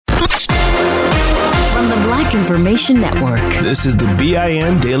From the Black Information Network, this is the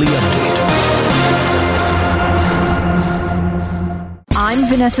BIN Daily Update. I'm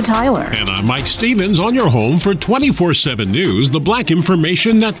Vanessa Tyler. And I'm Mike Stevens on your home for 24/7 News, the Black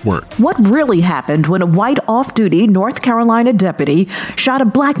Information Network. What really happened when a white off-duty North Carolina deputy shot a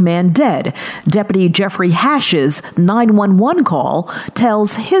black man dead? Deputy Jeffrey Hash's 911 call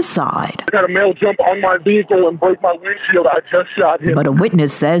tells his side. I got a male jump on my vehicle and break my windshield. I just shot him. But a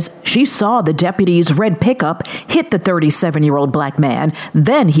witness says she saw the deputy's red pickup hit the 37-year-old black man.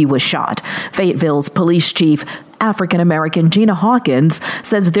 Then he was shot. Fayetteville's police chief, African-American Gina Hawkins,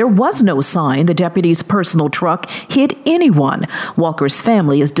 says there was no sign the deputy's personal truck hit anyone. Walker's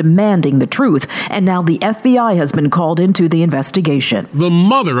family is demanding the truth, and now the FBI has been called into the investigation. The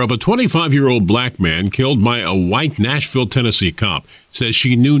mother of a 25-year-old black man killed by a white Nashville, Tennessee cop says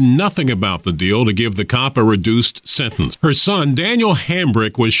she knew nothing about the deal to give the cop a reduced sentence. Her son, Daniel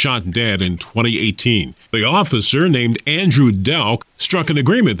Hambrick, was shot dead in 2018. The officer, named Andrew Delk, struck an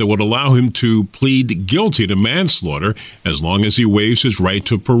agreement that would allow him to plead guilty to manslaughter as long as he waives his right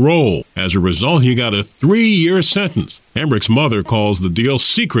to parole. As a result, he got a 3-year sentence. Hambrick's mother calls the deal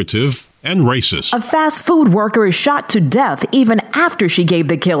secretive and racist. A fast food worker is shot to death even after she gave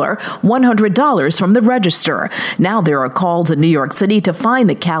the killer $100 from the register. Now there are calls in New York City to find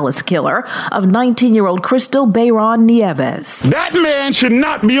the callous killer of 19-year-old Crystal Bayron Nieves. That man should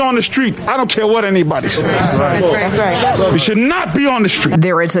not be on the street. I don't care what anybody says. He should not be on the street.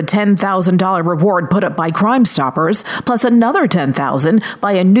 There is a $10,000 reward put up by Crime Stoppers, plus another $10,000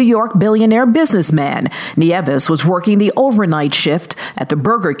 by a New York billionaire businessman. Nieves was working the overnight shift at the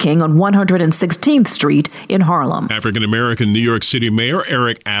Burger King on 116th Street in Harlem. African-American New York City Mayor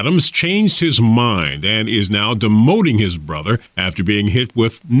Eric Adams changed his mind and is now demoting his brother after being hit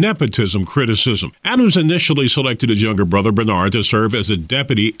with nepotism criticism. Adams initially selected his younger brother Bernard to serve as a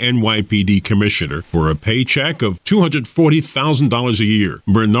deputy NYPD commissioner for a paycheck of $240,000 a year.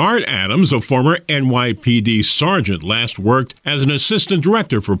 Bernard Adams, a former NYPD sergeant, last worked as an assistant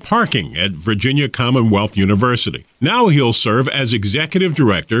director for parking at Virginia Commonwealth University. Now he'll serve as executive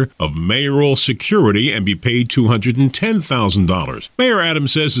director of mayoral security and be paid $210,000. Mayor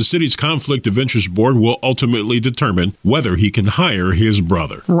Adams says the city's conflict of interest board will ultimately determine whether he can hire his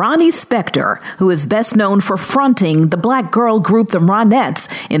brother. Ronnie Spector, who is best known for fronting the black girl group the Ronettes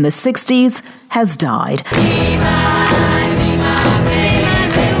in the 60s, has died.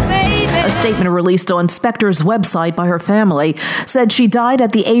 A statement released on Spector's website by her family said she died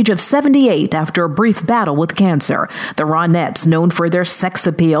at the age of 78 after a brief battle with cancer. The Ronettes, known for their sex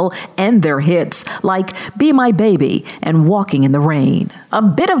appeal and their hits like Be My Baby and Walking in the Rain. A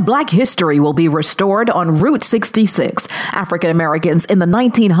bit of black history will be restored on Route 66. African Americans in the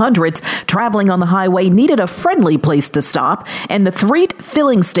 1900s traveling on the highway needed a friendly place to stop, and the Threet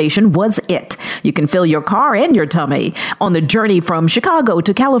filling station was it. You can fill your car and your tummy. On the journey from Chicago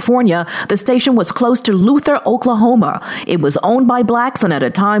to California, the station was close to Luther, Oklahoma. It was owned by blacks, and at a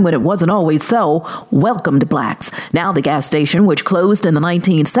time when it wasn't always so, welcomed blacks. Now the gas station, which closed in the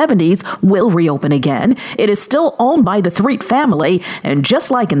 1970s, will reopen again. It is still owned by the Threet family, and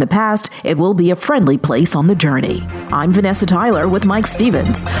just like in the past, it will be a friendly place on the journey. I'm Vanessa Tyler with Mike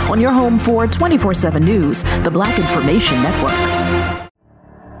Stevens on your home for 24/7 News, the Black Information Network.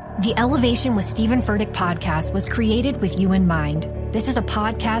 The Elevation with Stephen Furtick podcast was created with you in mind. This is a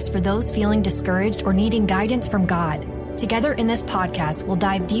podcast for those feeling discouraged or needing guidance from God. Together in this podcast, we'll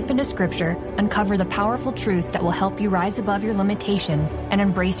dive deep into Scripture, uncover the powerful truths that will help you rise above your limitations and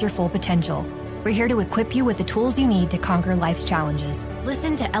embrace your full potential. We're here to equip you with the tools you need to conquer life's challenges.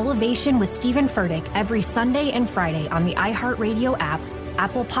 Listen to Elevation with Stephen Furtick every Sunday and Friday on the iHeartRadio app,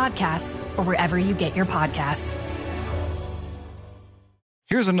 Apple Podcasts, or wherever you get your podcasts.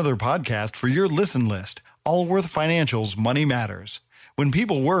 Here's another podcast for your listen list. Allworth Financial's Money Matters. When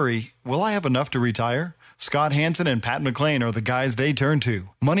people worry, will I have enough to retire? Scott Hansen and Pat McClain are the guys they turn to.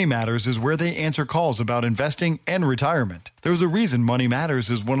 Money Matters is where they answer calls about investing and retirement. There's a reason Money Matters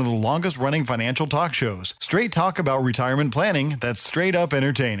is one of the longest-running financial talk shows. Straight talk about retirement planning that's straight up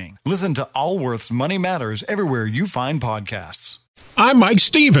entertaining. Listen to Allworth's Money Matters everywhere you find podcasts. I'm Mike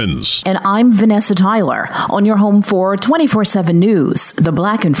Stevens. And I'm Vanessa Tyler on your home for 24/7 News, the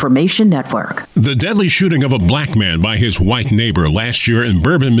Black Information Network. The deadly shooting of a black man by his white neighbor last year in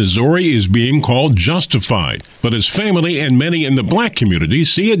Bourbon, Missouri is being called justified. But his family and many in the black community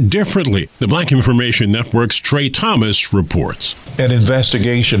see it differently. The Black Information Network's Trey Thomas reports. An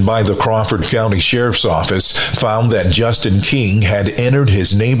investigation by the Crawford County Sheriff's Office found that Justin King had entered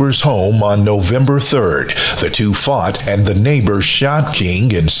his neighbor's home on November 3rd. The two fought, and the neighbor shot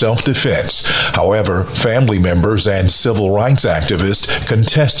King in self-defense. However, family members and civil rights activists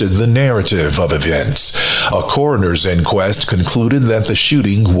contested the narrative of events. A coroner's inquest concluded that the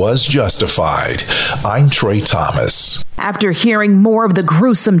shooting was justified. I'm Trey Thomas. After hearing more of the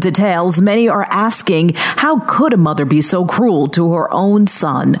gruesome details, many are asking, how could a mother be so cruel to her own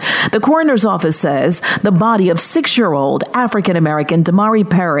son? The coroner's office says the body of 6-year-old African-American Damari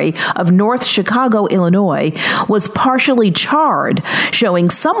Perry of North Chicago, Illinois, was partially charred, showing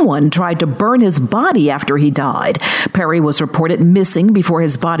someone tried to burn his body after he died. Perry was reported missing before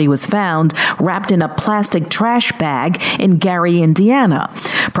his body was found, wrapped in a plastic trash bag in Gary, Indiana.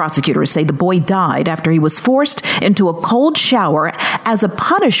 Prosecutors say the boy died after he was forced into a cold shower as a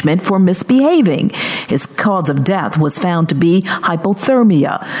punishment for misbehaving. His cause of death was found to be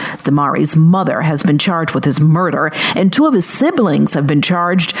hypothermia. Damari's mother has been charged with his murder, and 2 of his siblings have been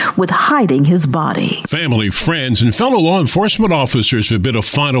charged with hiding his body. Family, friends, and fellow law enforcement officers have bid a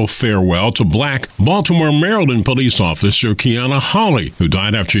final farewell to Black Baltimore, Maryland police officer Kiana Hawley, who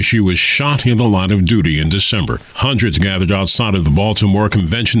died after she was shot in the line of duty in December. Hundreds gathered outside of the Baltimore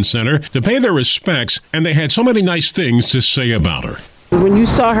Convention Center to pay their respects, and they had so many nice things to say about her. When you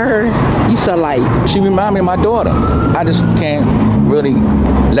saw her, you saw light. She reminded me of my daughter. I just can't really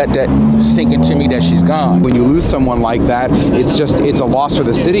let that sink into me that she's gone. When you lose someone like that, it's a loss for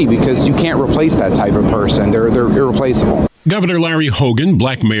the city because you can't replace that type of person. They're irreplaceable. Governor Larry Hogan,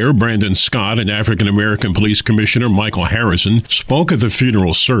 Black Mayor Brandon Scott, and African-American Police Commissioner Michael Harrison spoke at the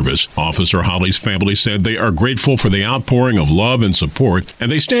funeral service. Officer Hawley's family said they are grateful for the outpouring of love and support, and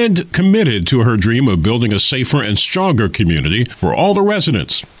they stand committed to her dream of building a safer and stronger community for all the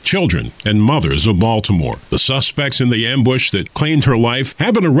residents, children, and mothers of Baltimore. The suspects in the ambush that claimed her life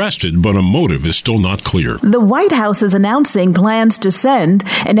have been arrested, but a motive is still not clear. The White House is announcing plans to send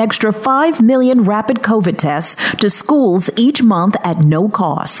an extra 5 million rapid COVID tests to schools each month at no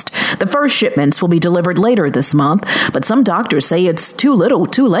cost. The first shipments will be delivered later this month, but some doctors say it's too little,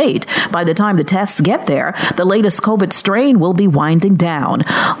 too late. By the time the tests get there, the latest COVID strain will be winding down.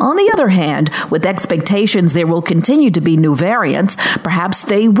 On the other hand, with expectations there will continue to be new variants, perhaps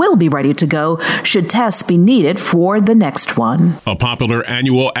they will be ready to go should tests be needed for the next one. A popular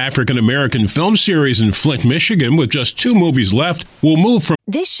annual African-American film series in Flint, Michigan, with just 2 movies left, will move from...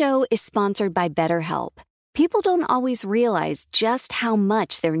 This show is sponsored by BetterHelp. People don't always realize just how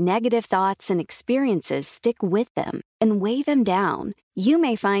much their negative thoughts and experiences stick with them and weigh them down. You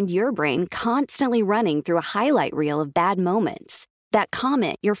may find your brain constantly running through a highlight reel of bad moments. That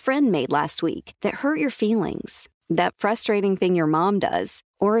comment your friend made last week that hurt your feelings. That frustrating thing your mom does.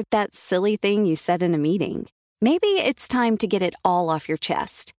 Or that silly thing you said in a meeting. Maybe it's time to get it all off your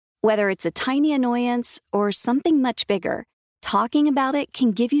chest. Whether it's a tiny annoyance or something much bigger, talking about it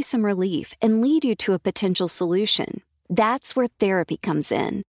can give you some relief and lead you to a potential solution. That's where therapy comes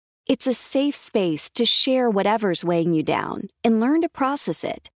in. It's a safe space to share whatever's weighing you down and learn to process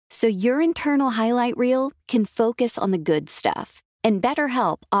it so your internal highlight reel can focus on the good stuff. And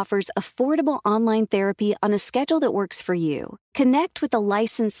BetterHelp offers affordable online therapy on a schedule that works for you. Connect with a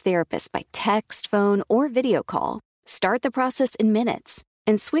licensed therapist by text, phone, or video call. Start the process in minutes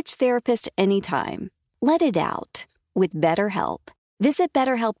and switch therapist anytime. Let it out with BetterHelp. Visit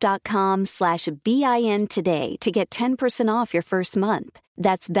BetterHelp.com/BIN today to get 10% off your first month.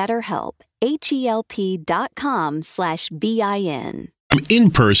 That's BetterHelp, HELP.com/BIN.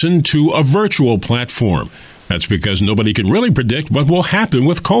 In person to a virtual platform. That's because nobody can really predict what will happen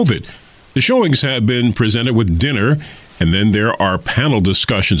with COVID. The showings have been presented with dinner, and then there are panel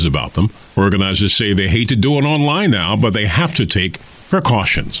discussions about them. Organizers say they hate to do it online now, but they have to take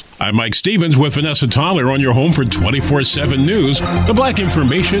precautions. I'm Mike Stevens with Vanessa Tyler on your home for 24/7 News, the Black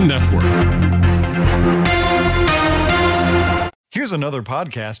Information Network. Here's another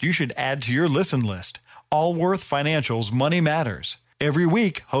podcast you should add to your listen list. Allworth Financial's Money Matters. Every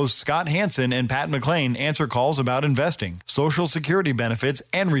week, hosts Scott Hansen and Pat McClain answer calls about investing, Social Security benefits,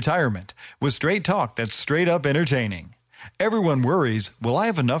 and retirement with straight talk that's straight up entertaining. Everyone worries, will I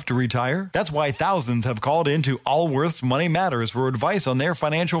have enough to retire? That's why thousands have called into Allworth's Money Matters for advice on their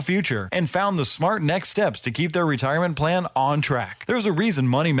financial future and found the smart next steps to keep their retirement plan on track. There's a reason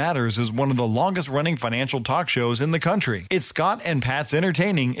Money Matters is one of the longest running financial talk shows in the country. It's Scott and Pat's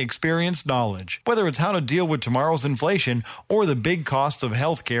entertaining, experienced knowledge. Whether it's how to deal with tomorrow's inflation or the big costs of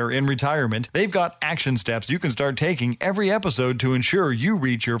healthcare in retirement, they've got action steps you can start taking every episode to ensure you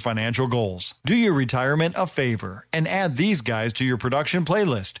reach your financial goals. Do your retirement a favor and add these guys to your production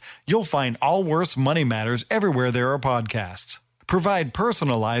playlist. You'll find Allworth's Money Matters everywhere there are podcasts. Provide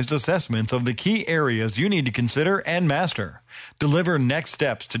personalized assessments of the key areas you need to consider and master. Deliver next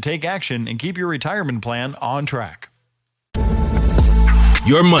steps to take action and keep your retirement plan on track.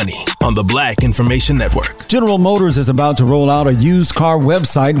 your money on the Black Information Network. General Motors is about to roll out a used car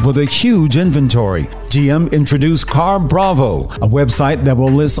website with a huge inventory. GM introduced Car Bravo, a website that will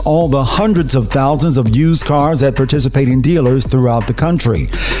list all the hundreds of thousands of used cars at participating dealers throughout the country.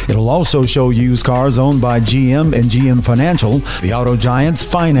 It'll also show used cars owned by GM and GM Financial, the auto giant's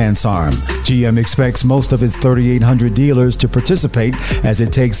finance arm. GM expects most of its 3,800 dealers to participate as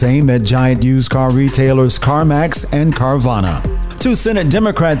it takes aim at giant used car retailers CarMax and Carvana. 2 Senate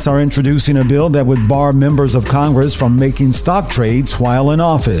Democrats are introducing a bill that would bar members of Congress from making stock trades while in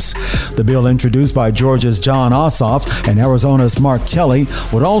office. The bill, introduced by Georgia's Jon Ossoff and Arizona's Mark Kelly,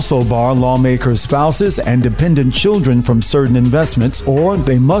 would also bar lawmakers' spouses and dependent children from certain investments, or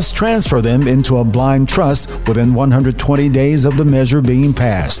they must transfer them into a blind trust within 120 days of the measure being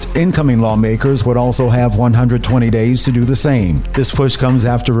passed. Incoming lawmakers would also have 120 days to do the same. This push comes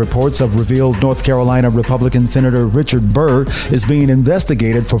after reports have revealed North Carolina Republican Senator Richard Burr is being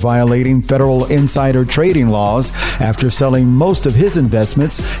investigated for violating federal insider trading laws after selling most of his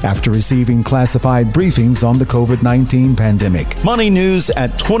investments after receiving classified briefings on the COVID-19 pandemic. Money news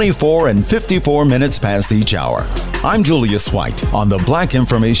at 24 and 54 minutes past each hour. I'm Julius White on the Black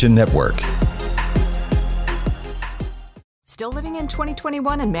Information Network. Still living in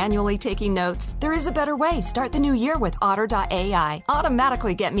 2021 and manually taking notes? There is a better way. Start the new year with Otter.ai.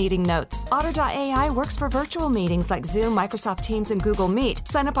 Automatically get meeting notes. Otter.ai works for virtual meetings like Zoom, Microsoft Teams, and Google Meet.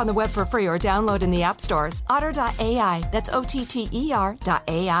 Sign up on the web for free or download in the app stores. Otter.ai. That's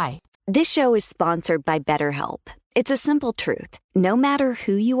OTTER.ai. This show is sponsored by BetterHelp. It's a simple truth. No matter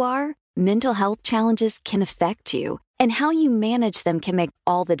who you are, mental health challenges can affect you, and how you manage them can make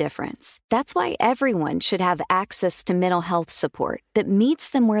all the difference. That's why everyone should have access to mental health support that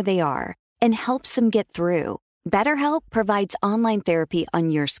meets them where they are and helps them get through. BetterHelp provides online therapy on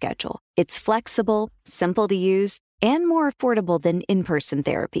your schedule. It's flexible, simple to use, and more affordable than in-person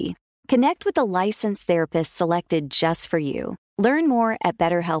therapy. Connect with a licensed therapist selected just for you. Learn more at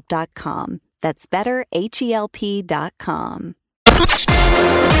BetterHelp.com. That's BetterHelp.com.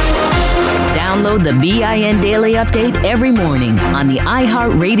 Download the BIN Daily Update every morning on the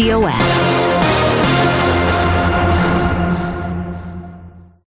iHeartRadio app.